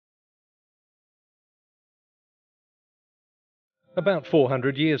About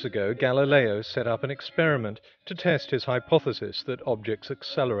 400 years ago, Galileo set up an experiment to test his hypothesis that objects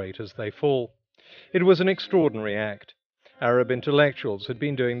accelerate as they fall. It was an extraordinary act. Arab intellectuals had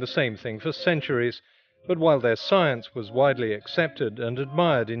been doing the same thing for centuries, but while their science was widely accepted and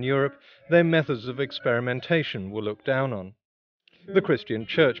admired in Europe, their methods of experimentation were looked down on. The Christian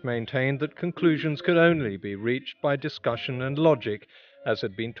Church maintained that conclusions could only be reached by discussion and logic, as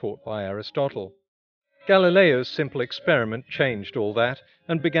had been taught by Aristotle. Galileo's simple experiment changed all that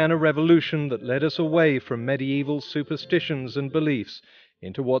and began a revolution that led us away from medieval superstitions and beliefs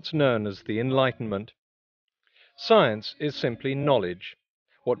into what's known as the Enlightenment. Science is simply knowledge.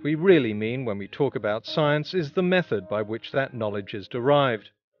 What we really mean when we talk about science is the method by which that knowledge is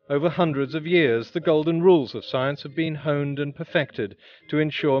derived. Over hundreds of years, the golden rules of science have been honed and perfected to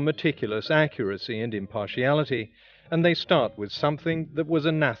ensure meticulous accuracy and impartiality, and they start with something that was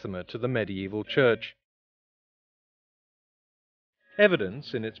anathema to the medieval church.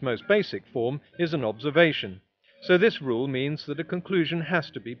 Evidence, in its most basic form, is an observation, so this rule means that a conclusion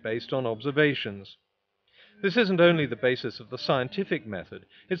has to be based on observations. This isn't only the basis of the scientific method,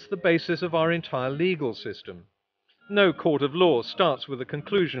 it's the basis of our entire legal system. No court of law starts with a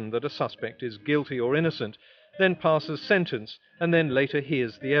conclusion that a suspect is guilty or innocent, then passes sentence, and then later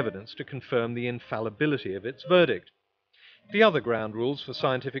hears the evidence to confirm the infallibility of its verdict. The other ground rules for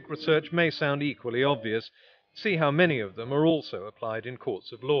scientific research may sound equally obvious. See how many of them are also applied in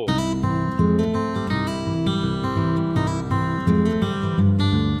courts of law.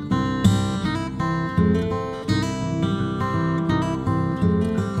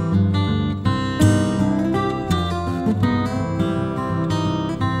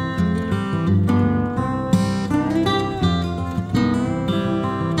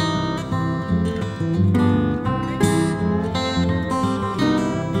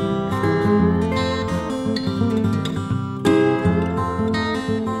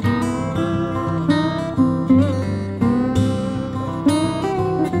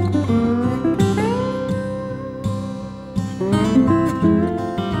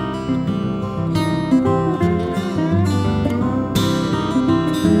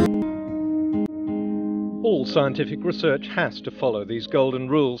 All scientific research has to follow these golden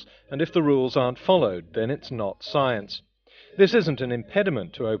rules, and if the rules aren't followed, then it's not science. This isn't an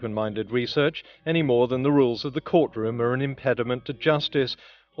impediment to open-minded research any more than the rules of the courtroom are an impediment to justice,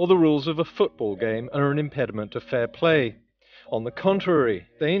 or the rules of a football game are an impediment to fair play. On the contrary,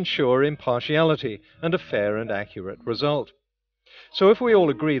 they ensure impartiality and a fair and accurate result. So if we all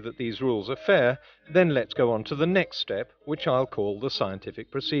agree that these rules are fair, then let's go on to the next step, which I'll call the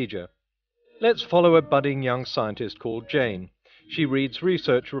scientific procedure. Let's follow a budding young scientist called Jane. She reads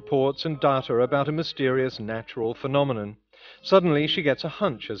research reports and data about a mysterious natural phenomenon. Suddenly she gets a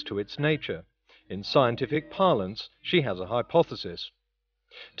hunch as to its nature. In scientific parlance, she has a hypothesis.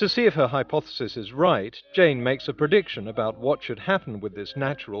 To see if her hypothesis is right, Jane makes a prediction about what should happen with this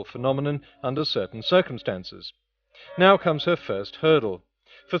natural phenomenon under certain circumstances. Now comes her first hurdle.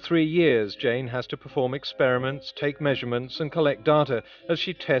 For 3 years, Jane has to perform experiments, take measurements, and collect data as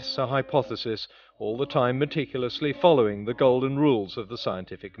she tests her hypothesis, all the time meticulously following the golden rules of the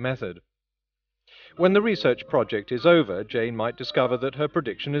scientific method. When the research project is over, Jane might discover that her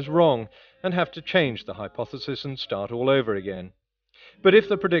prediction is wrong and have to change the hypothesis and start all over again. But if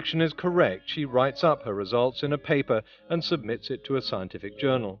the prediction is correct, she writes up her results in a paper and submits it to a scientific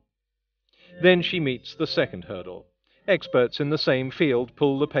journal. Then she meets the second hurdle. Experts in the same field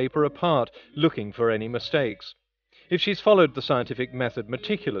pull the paper apart, looking for any mistakes. If she's followed the scientific method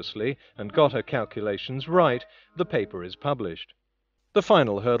meticulously and got her calculations right, the paper is published. The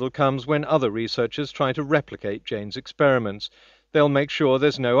final hurdle comes when other researchers try to replicate Jane's experiments. They'll make sure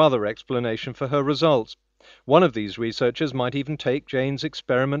there's no other explanation for her results. One of these researchers might even take Jane's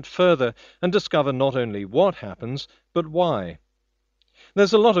experiment further and discover not only what happens, but why.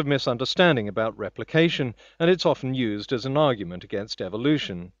 There's a lot of misunderstanding about replication, and it's often used as an argument against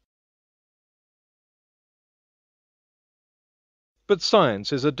evolution. But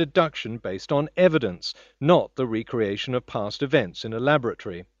science is a deduction based on evidence, not the recreation of past events in a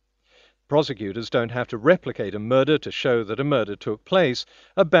laboratory. Prosecutors don't have to replicate a murder to show that a murder took place.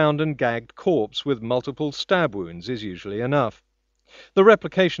 A bound and gagged corpse with multiple stab wounds is usually enough. The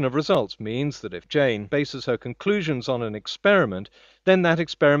replication of results means that if Jane bases her conclusions on an experiment, then that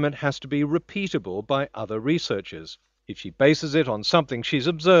experiment has to be repeatable by other researchers. If she bases it on something she's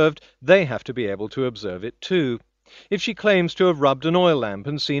observed, they have to be able to observe it too. If she claims to have rubbed an oil lamp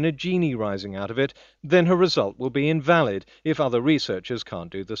and seen a genie rising out of it, then her result will be invalid if other researchers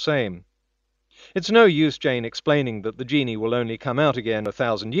can't do the same. It's no use Jane explaining that the genie will only come out again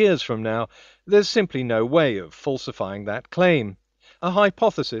 1,000 years from now. There's simply no way of falsifying that claim. A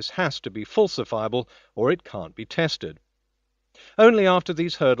hypothesis has to be falsifiable or it can't be tested. Only after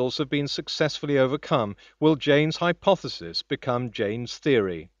these hurdles have been successfully overcome will Jane's hypothesis become Jane's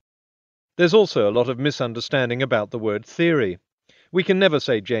theory. There's also a lot of misunderstanding about the word theory. We can never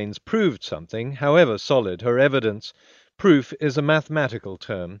say Jane's proved something, however solid her evidence. Proof is a mathematical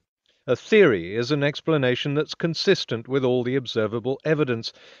term. A theory is an explanation that's consistent with all the observable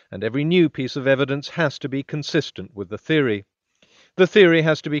evidence, and every new piece of evidence has to be consistent with the theory. The theory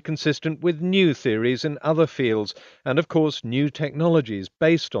has to be consistent with new theories in other fields, and of course new technologies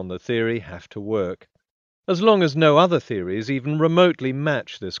based on the theory have to work. As long as no other theories even remotely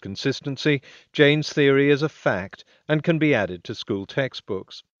match this consistency, Jane's theory is a fact and can be added to school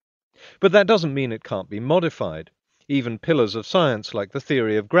textbooks. But that doesn't mean it can't be modified. Even pillars of science like the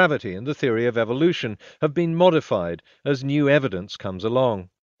theory of gravity and the theory of evolution have been modified as new evidence comes along.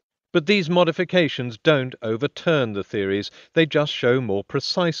 But these modifications don't overturn the theories, they just show more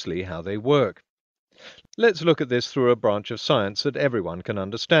precisely how they work. Let's look at this through a branch of science that everyone can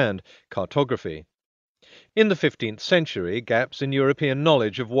understand, cartography. In the 15th century, gaps in European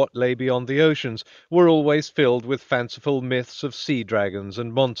knowledge of what lay beyond the oceans were always filled with fanciful myths of sea dragons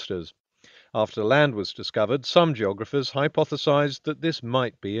and monsters. After land was discovered, some geographers hypothesized that this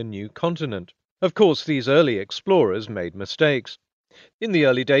might be a new continent. Of course, these early explorers made mistakes. In the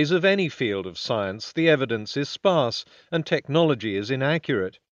early days of any field of science, the evidence is sparse and technology is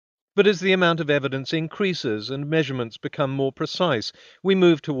inaccurate. But as the amount of evidence increases and measurements become more precise, we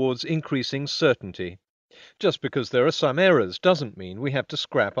move towards increasing certainty. Just because there are some errors doesn't mean we have to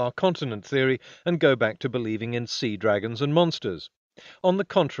scrap our continent theory and go back to believing in sea dragons and monsters. On the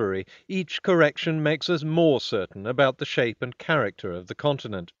contrary, each correction makes us more certain about the shape and character of the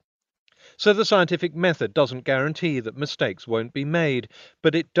continent. So the scientific method doesn't guarantee that mistakes won't be made,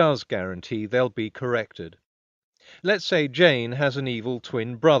 but it does guarantee they'll be corrected. Let's say Jane has an evil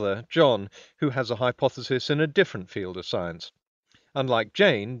twin brother, John, who has a hypothesis in a different field of science. Unlike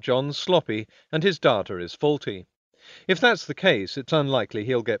Jane, John's sloppy and his data is faulty. If that's the case, it's unlikely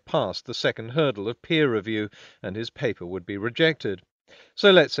he'll get past the second hurdle of peer review and his paper would be rejected. So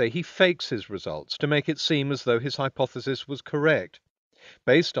let's say he fakes his results to make it seem as though his hypothesis was correct.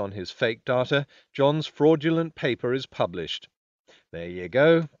 Based on his fake data, John's fraudulent paper is published. There you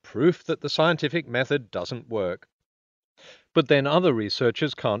go, proof that the scientific method doesn't work. But then other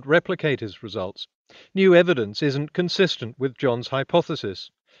researchers can't replicate his results. New evidence isn't consistent with John's hypothesis.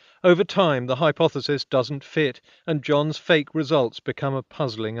 Over time, the hypothesis doesn't fit, and John's fake results become a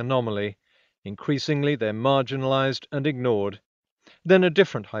puzzling anomaly. Increasingly, they're marginalized and ignored. Then a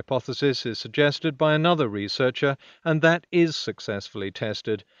different hypothesis is suggested by another researcher, and that is successfully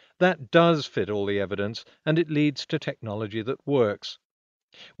tested. That does fit all the evidence, and it leads to technology that works.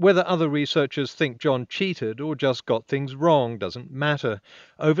 Whether other researchers think John cheated or just got things wrong doesn't matter.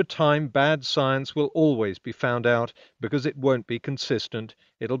 Over time, bad science will always be found out because it won't be consistent.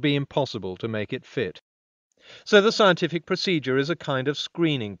 It'll be impossible to make it fit. So the scientific procedure is a kind of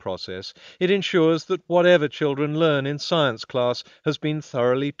screening process. It ensures that whatever children learn in science class has been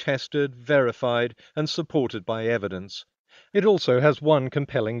thoroughly tested, verified, and supported by evidence. It also has one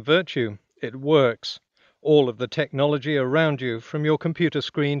compelling virtue. It works. All of the technology around you, from your computer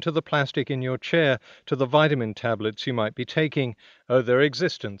screen to the plastic in your chair to the vitamin tablets you might be taking, owe their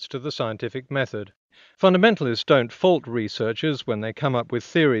existence to the scientific method. Fundamentalists don't fault researchers when they come up with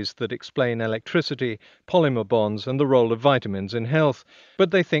theories that explain electricity, polymer bonds, and the role of vitamins in health, but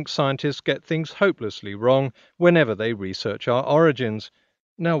they think scientists get things hopelessly wrong whenever they research our origins.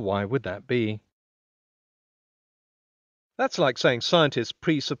 Now, why would that be? That's like saying scientists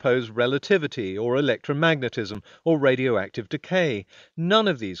presuppose relativity or electromagnetism or radioactive decay. None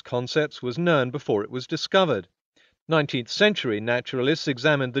of these concepts was known before it was discovered. 19th century naturalists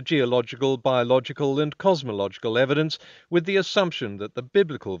examined the geological, biological, and cosmological evidence with the assumption that the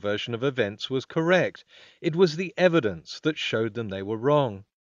biblical version of events was correct. It was the evidence that showed them they were wrong.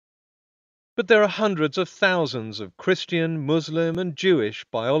 But there are hundreds of thousands of Christian, Muslim, and Jewish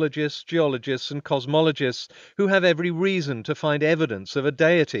biologists, geologists, and cosmologists who have every reason to find evidence of a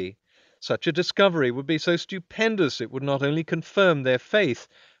deity. Such a discovery would be so stupendous it would not only confirm their faith,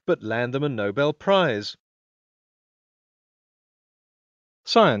 but land them a Nobel Prize.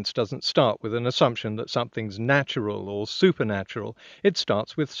 Science doesn't start with an assumption that something's natural or supernatural. It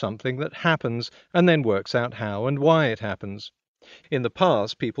starts with something that happens and then works out how and why it happens. In the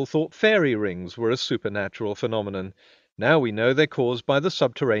past, people thought fairy rings were a supernatural phenomenon. Now we know they're caused by the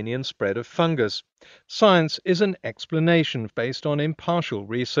subterranean spread of fungus. Science is an explanation based on impartial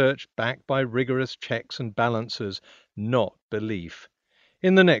research backed by rigorous checks and balances, not belief.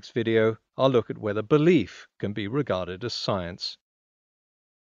 In the next video, I'll look at whether belief can be regarded as science.